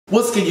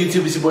What's good,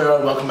 YouTube? It's your boy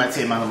Roy. Welcome back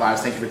to Amount of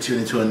Lives. Thank you for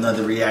tuning to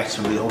another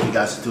reaction video. Hope you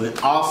guys are doing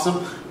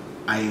awesome.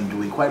 I am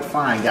doing quite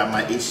fine. Got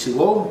my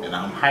H2O and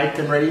I'm hyped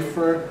and ready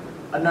for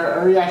another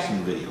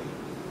reaction video.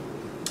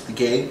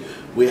 Okay,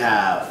 we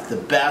have the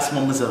best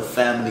moments of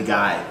Family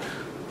Guy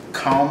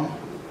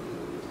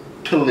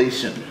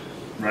compilation,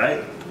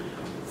 right?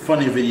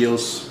 Funny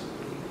videos,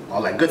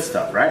 all that good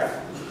stuff, right?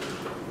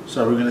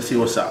 So we're gonna see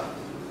what's up.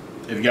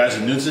 If you guys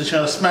are new to the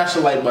channel, smash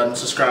the like button,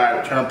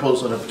 subscribe, turn on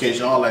post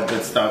notification, all that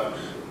good stuff.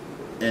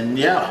 And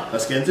yeah,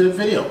 let's get into the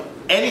video.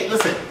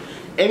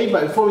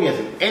 Anybody, before we get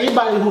into it,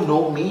 anybody who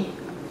know me,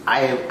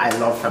 I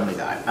love Family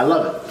Guy. I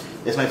love it.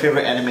 It's my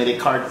favorite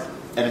animated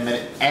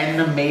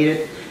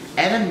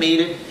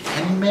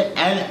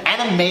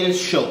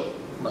show.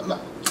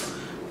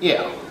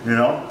 Yeah, you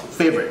know,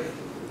 favorite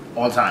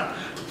all time.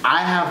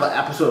 I have an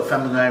episode of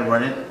Family Guy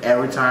running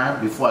every time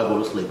before I go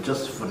to sleep,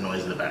 just for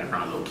noise in the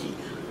background, low key.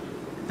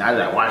 Now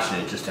that I'm watching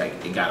it, just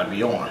like it gotta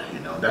be on. You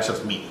know, that's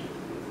just me.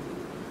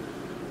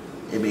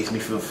 It makes me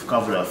feel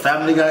comfortable.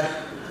 Family Guy,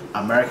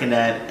 American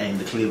Dad, and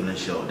the Cleveland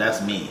Show.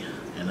 That's me,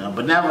 you know.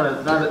 But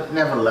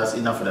nevertheless,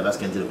 enough of that. Let's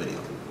get into the video.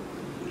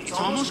 It's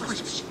almost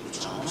Christmas.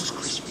 It's almost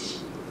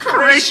Christmas.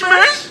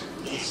 Christmas?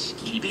 Yes.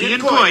 Keep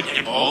being good,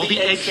 and all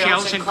the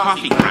eggshells and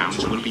coffee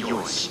grounds will be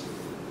yours.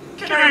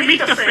 Can I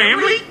meet the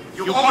family?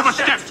 You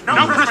overstepped.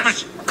 No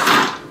Christmas.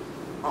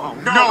 Oh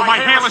no, my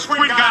hairless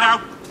twin got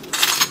out.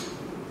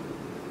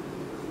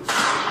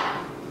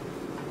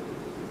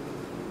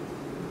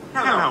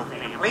 Hello,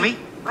 family.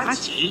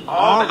 Let's eat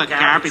all the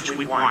garbage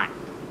we want.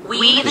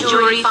 We, the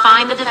jury,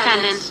 find the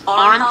defendant,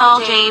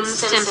 Orenthal James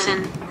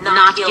Simpson,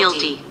 not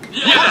guilty. What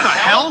the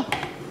hell?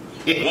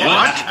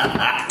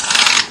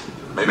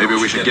 What? Maybe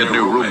we should get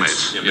new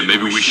roommates. Yeah,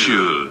 maybe we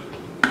should.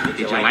 Did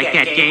you like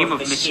that game of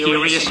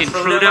Mysterious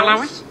Intruder,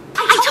 Lois?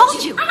 I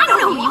told you, I know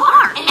who you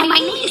are, and my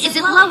name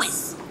isn't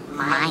Lois.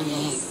 Mine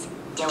is.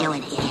 Do it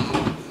again.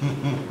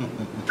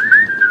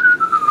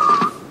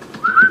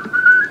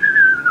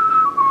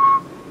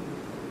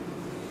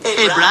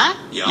 Hey, Brad?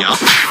 Yeah.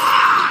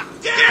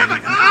 Damn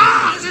it!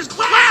 This is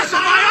glass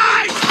on my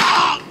eyes!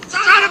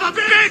 Son of a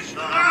bitch!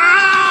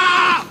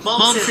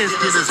 Mom says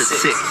dinner's at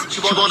 6. She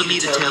wanted me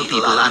to tell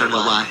people, I don't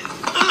know why.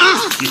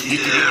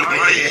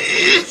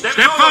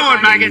 Step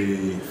forward, maggot!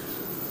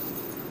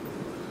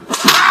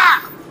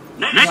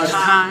 Next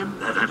time,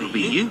 that'll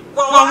be you.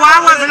 Well, why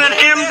wasn't it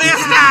him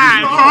this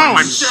time? Oh,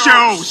 I'm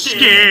so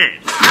scared.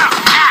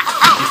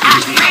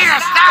 Peter,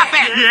 stop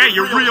it! Yeah,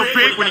 you're real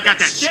big when you got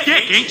that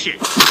stick, ain't you?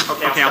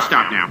 Okay, I'll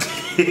stop now.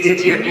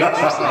 She's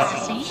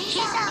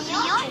on the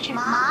orchard,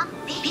 Ma.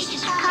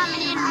 Peaches are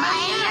coming in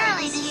mighty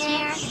early this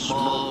year.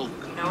 Smoke.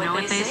 You know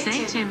what they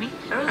say, Timmy?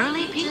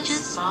 Early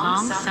peaches,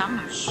 long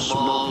summer.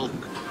 Smoke.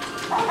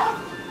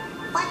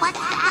 What's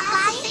that,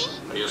 Lassie?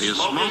 Are you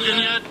smoking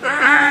yet?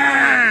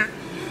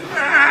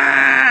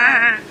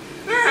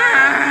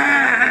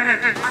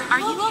 Are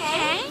you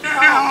okay?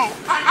 No,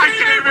 I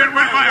came in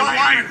with my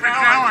wife and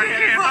now I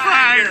can't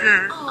find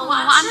her. Oh,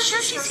 well, I'm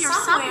sure she's here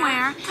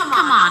somewhere. Come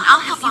on,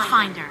 I'll help you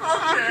find her.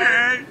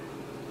 Okay.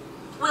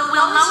 Will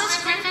Lois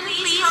Griffin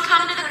please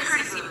come to the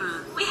courtesy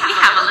booth? We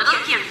have a little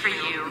gift for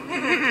you.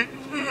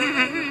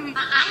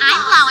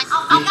 I'm Lois.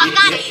 Oh, for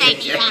God's sake,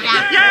 Peter. Yay,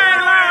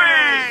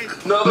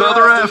 Lois!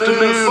 Another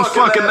afternoon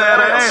fucking that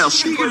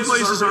ass. These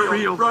places aren't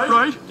real,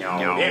 right?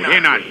 No,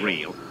 they're not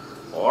real.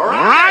 Or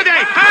are they?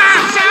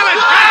 Salad!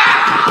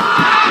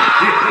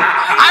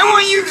 I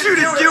want you two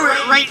to do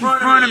it right in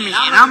front of me,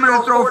 and I'm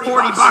gonna throw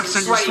 $40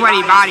 on your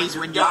sweaty bodies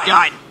when you're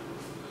done.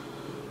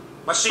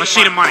 Let's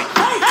see the money.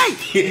 Hey!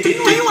 Do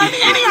you have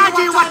any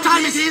idea what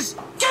time it is?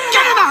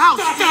 Get in the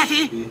house,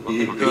 fatty!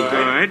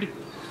 Good.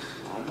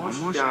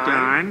 Almost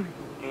done.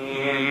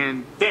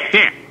 And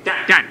there.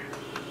 Done.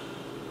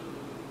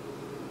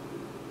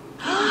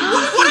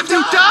 What have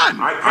you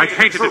done? I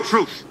painted the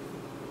truth.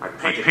 I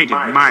painted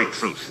my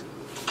truth.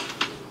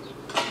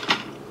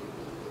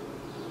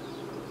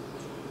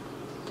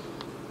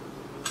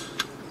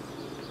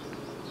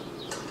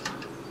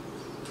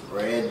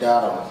 Red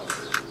dot.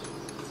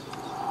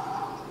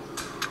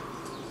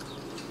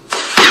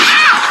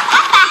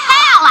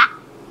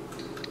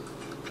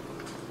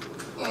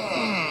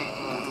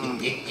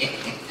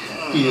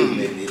 You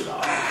made me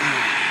laugh.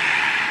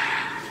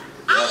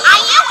 Are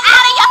you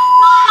out of your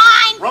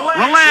mind?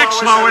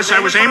 Relax, Lois. I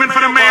was aiming for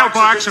the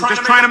mailbox. I'm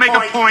just trying to make a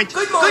point.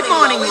 Good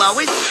morning,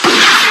 Lois. For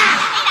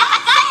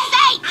God's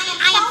sake!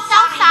 I am so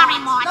sorry,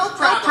 Mort. No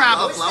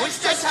problem, Lois.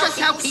 That's just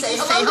how people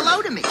say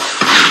hello to me.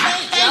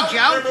 Hey,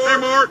 Joe. Hey,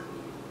 Mort.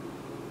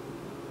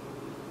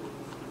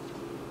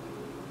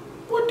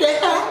 What the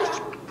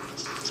hell?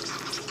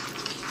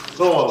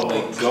 Oh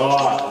my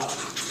God.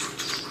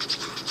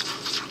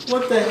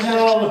 What the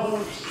hell?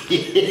 Let me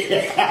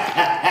get that.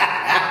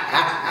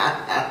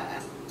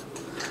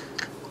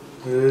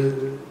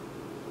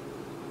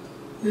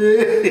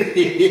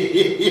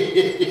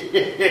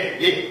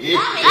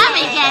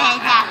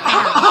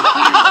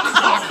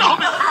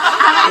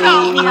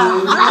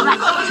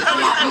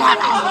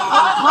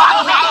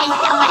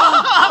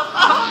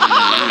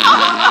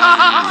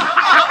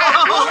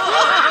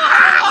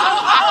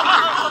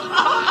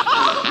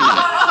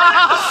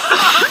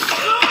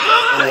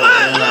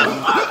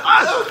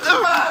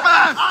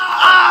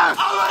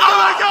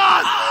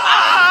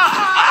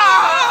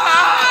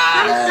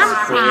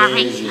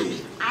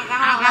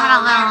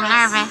 a little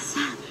nervous.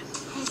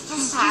 It's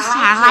just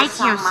I like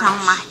you so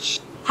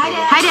much. Hi,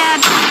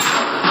 Dad.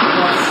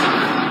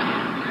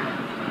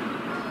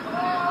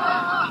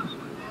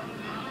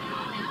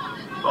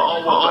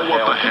 Oh, what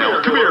the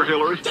hell? Come here,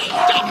 Hillary. Get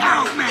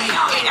out, man!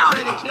 Get out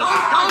of the kitchen! Go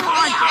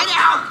on! Get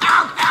out!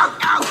 Out!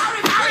 Out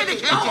of the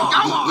kitchen! Go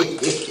on!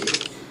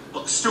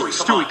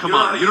 Stewie, come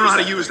on. You don't know how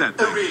to use that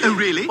thing. Oh,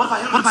 really? What if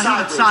I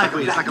hold it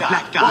sideways like a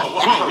black guy? Whoa,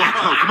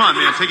 come on,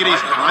 man. Take it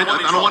easy, all right?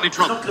 I don't want any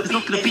trouble. There's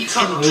not gonna be any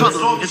trouble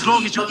as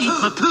long as you eat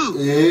my poo.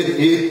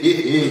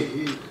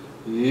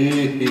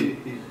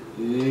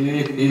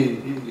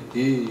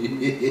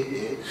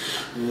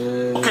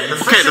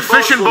 Okay, the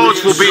fishing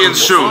boats will be in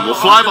soon. We'll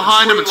fly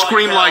behind them and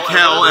scream like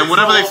hell, and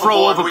whatever they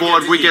throw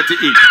overboard, we get to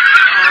eat.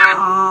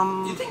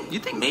 You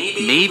think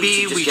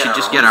maybe we should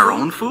just get our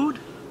own food?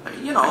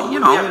 You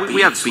know,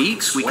 we have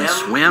beaks, we can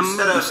swim,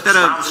 instead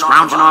of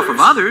scrounging off of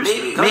others.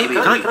 Maybe.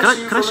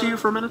 Can I see you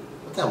for a minute?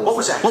 What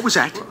was that? What was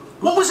that?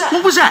 What was that?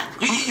 What was that?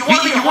 You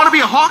want to be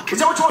a hawk? Is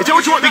that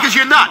what you want? Because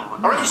you're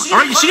not. All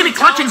right, you see any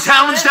clutching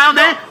talons down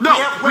there? No,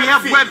 we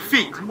have webbed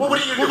feet. What are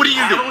you going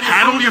to do?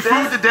 Paddle your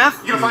food to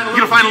death? You're going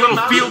to find a little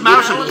field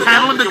mouse and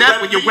paddle him to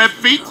death with your webbed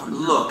feet?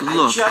 Look,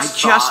 I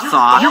just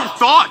thought... You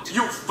thought?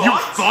 You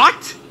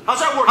thought?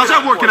 How's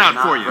that working out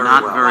for you?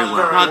 Not very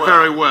well. Not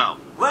very well.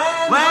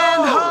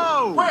 Land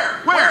ho!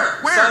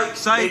 Where?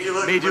 Sight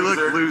made you look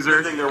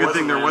loser. Good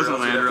thing there wasn't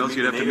land, or else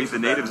you'd have to meet the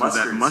natives with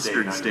that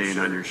mustard stain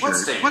on your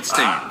shirt. What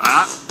stain?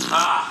 Why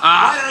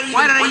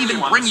did I even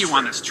bring you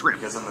on this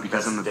trip? Because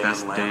I'm the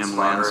best damn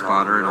land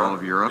spotter in all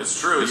of Europe. It's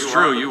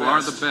true, you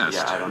are the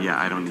best. Yeah,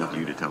 I don't need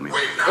you to tell me.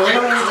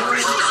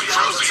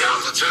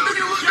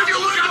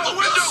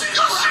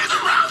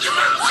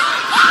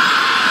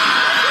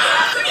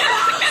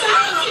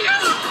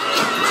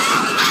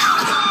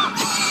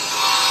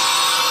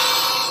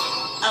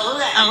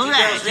 All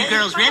right, you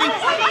girls ready?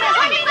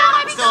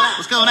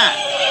 What's going on?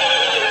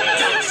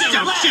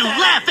 Don't you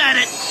laugh at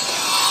it!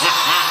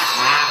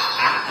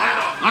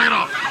 Knock it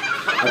off.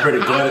 I'm pretty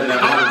good at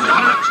that.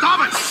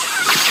 Stop it!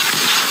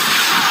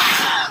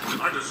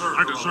 I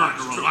deserve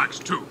to relax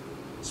too.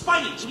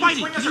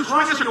 Spidey, can you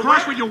swing us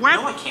across with your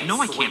web?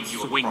 No, I can't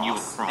swing you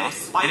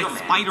across. And it's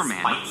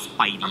Spider-Man, not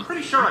Spidey. I'm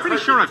pretty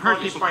sure I've heard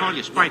people call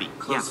you Spidey.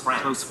 Yeah,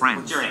 close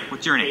friends.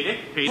 What's your name?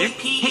 Petey?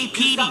 Hey,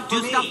 Petey,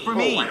 do stuff for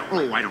me.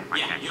 Oh, I don't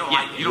like that.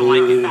 Yeah, you don't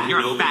like it. You're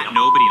a fat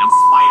nobody and I'm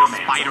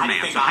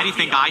Spider-Man. So how do you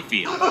think I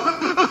feel?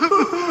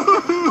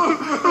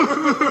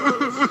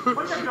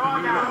 Put the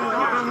dog out.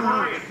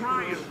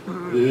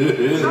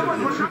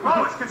 Someone push the dog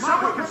out. Can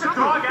someone put the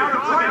dog out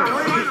and try to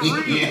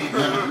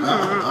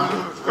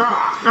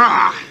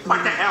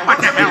What the hell?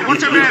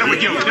 What's the matter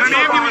with you? Did an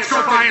ambulance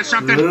go by or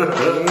something?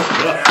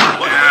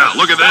 Yeah,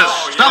 look at this.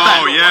 Stop that.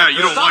 Oh, yeah, you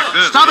don't like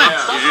this. Stop it.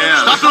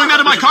 Yeah. Stop doing that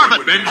in my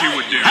carpet. Benji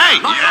would do. Hey,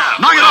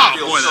 knock it off.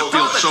 Boy, that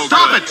feels so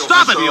good.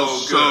 Stop it.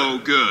 Feels so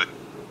good.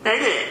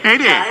 Hey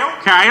there,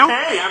 Kyle.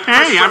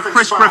 Hey, I'm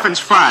Chris Griffin's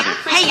father.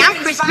 Hey, I'm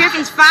Chris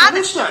Griffin's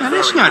father. Now,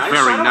 that's not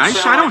very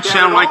nice. I don't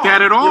sound like that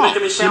at all.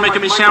 You're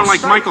making me sound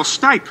like Michael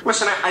Stipe.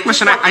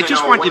 Listen, I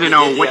just want you to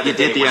know what you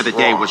did the other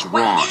day was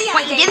wrong.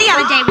 What you did the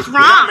other day was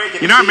wrong.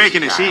 You're not making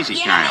this easy,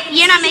 Kyle.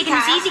 You're not making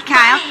this easy,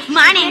 Kyle.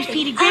 My name's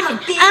Peter Griffin.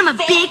 I'm a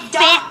big,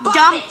 fat,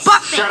 dumb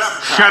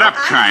buttface. Shut up,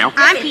 Kyle.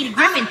 I'm Peter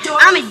Griffin.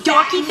 I'm a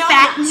dorky,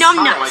 fat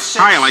numbnuts.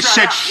 Kyle, I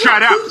said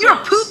shut up. You're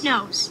a poop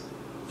nose.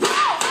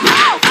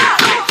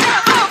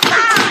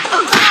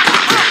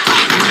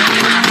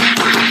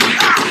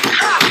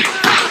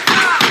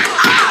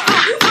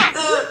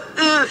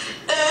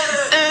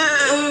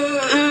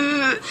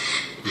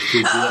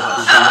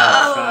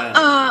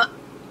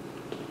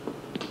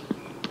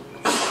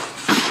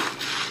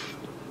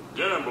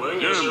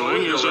 Gambling is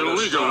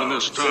illegal in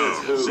this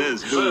town.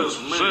 Says who?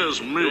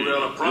 Says me. You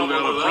got a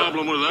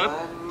problem with that?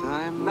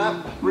 I'm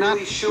not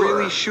really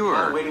sure.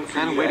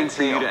 Kind of waiting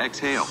for you to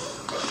exhale.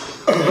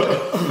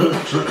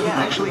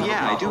 Actually,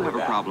 yeah, I do have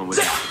a problem with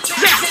that.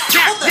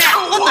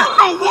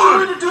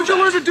 Why did you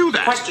learn to do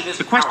that?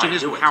 The question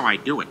isn't how I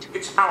do it.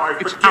 It's how I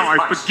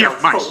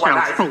forgive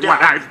myself for what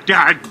I've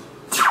done.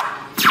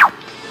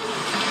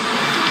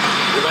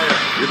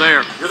 You're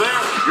there.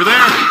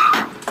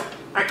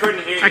 I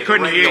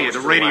couldn't hear you. The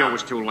radio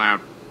was too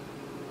loud.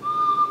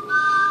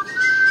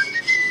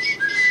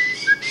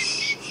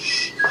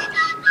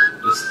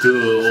 Let's do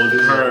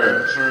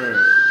her.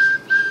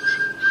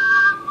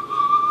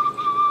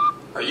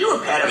 Are you a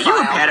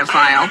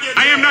pedophile?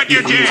 I am not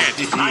your dad.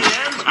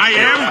 I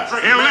am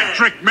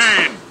Electric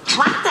Man.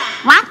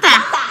 What the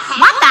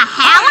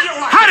hell?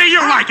 How do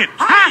you like it?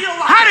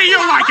 How do you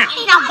like it?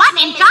 You know, what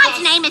in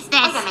God's name is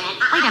this?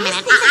 Wait a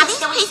minute. Are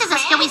these pieces of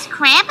Stewie's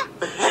crib?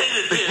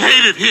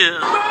 Hate it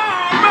here.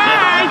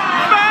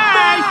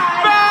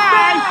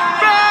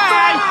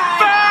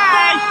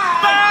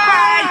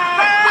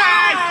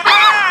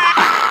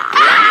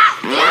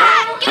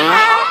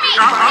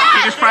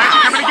 Peter's Fries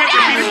are coming to get you.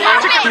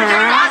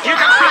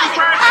 Peter's Fries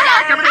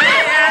are coming to get you.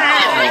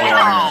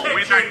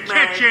 With a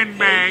kitchen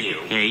bag.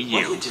 Hey,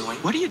 you. doing?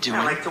 What are you doing?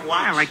 I like to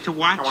watch. I like to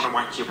watch. I want to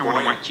watch you boil. I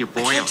want to watch you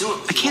boil.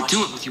 I can't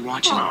do it with you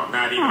watching. Oh,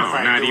 not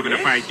even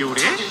if I do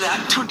this. Don't do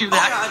that. Don't do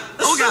that.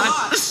 Oh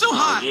God, it's so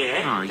hot.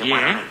 Yeah? Oh Then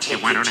yeah.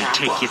 Why don't I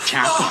take your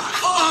top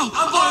off? Oh,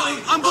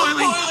 I'm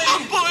boiling.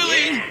 I'm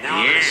boiling.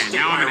 Yeah,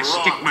 now I'm gonna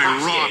stick my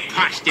raw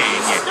pasta in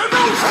you.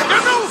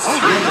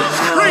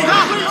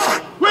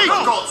 Wait!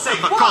 For God's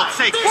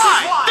sake,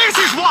 why? This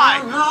is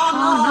why!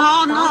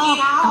 No,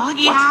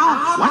 doggy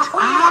out. What?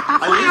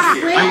 I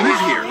live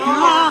here.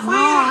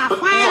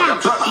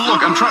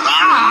 Look, I'm trying.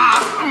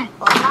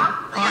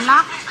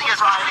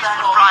 Yes,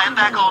 Brian,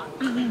 back on.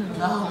 You're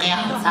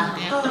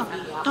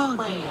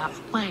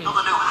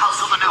the new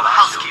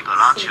housekeeper,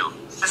 aren't you?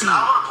 Listen,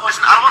 I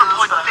don't want to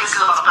point fingers,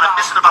 but I'm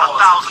missing about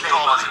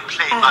 $1,000 in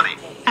play money.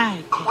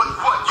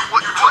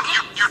 What?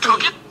 You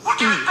took it? We'll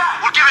give it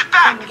back. We'll give it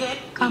back.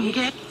 Come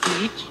get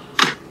it.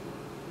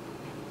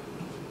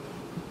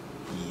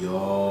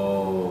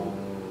 Yo,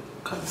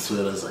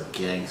 Consuela's a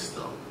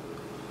gangster.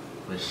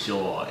 For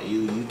sure.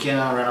 You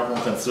cannot run up on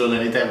Consuela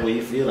any type of way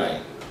you feel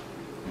like.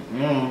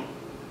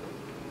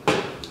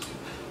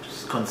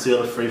 Just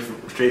Consuela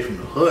straight from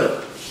the hood.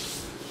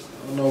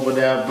 I don't know about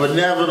that. But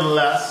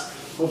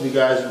nevertheless, hope you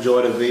guys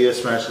enjoyed the video.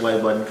 Smash the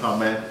like button,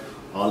 comment,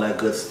 all that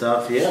good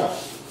stuff. Yeah.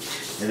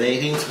 If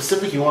anything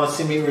specific you want to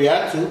see me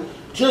react to,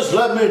 just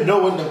let me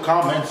know in the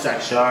comment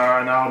section.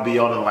 I'll be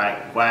on the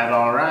like, quite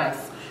alright.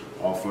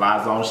 All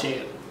flies on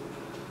shit.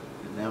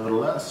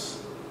 Nevertheless,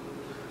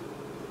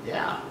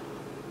 yeah.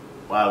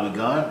 While we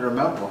gone,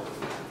 remember,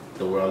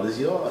 the world is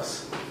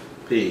yours.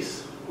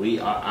 Peace. We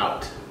are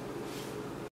out.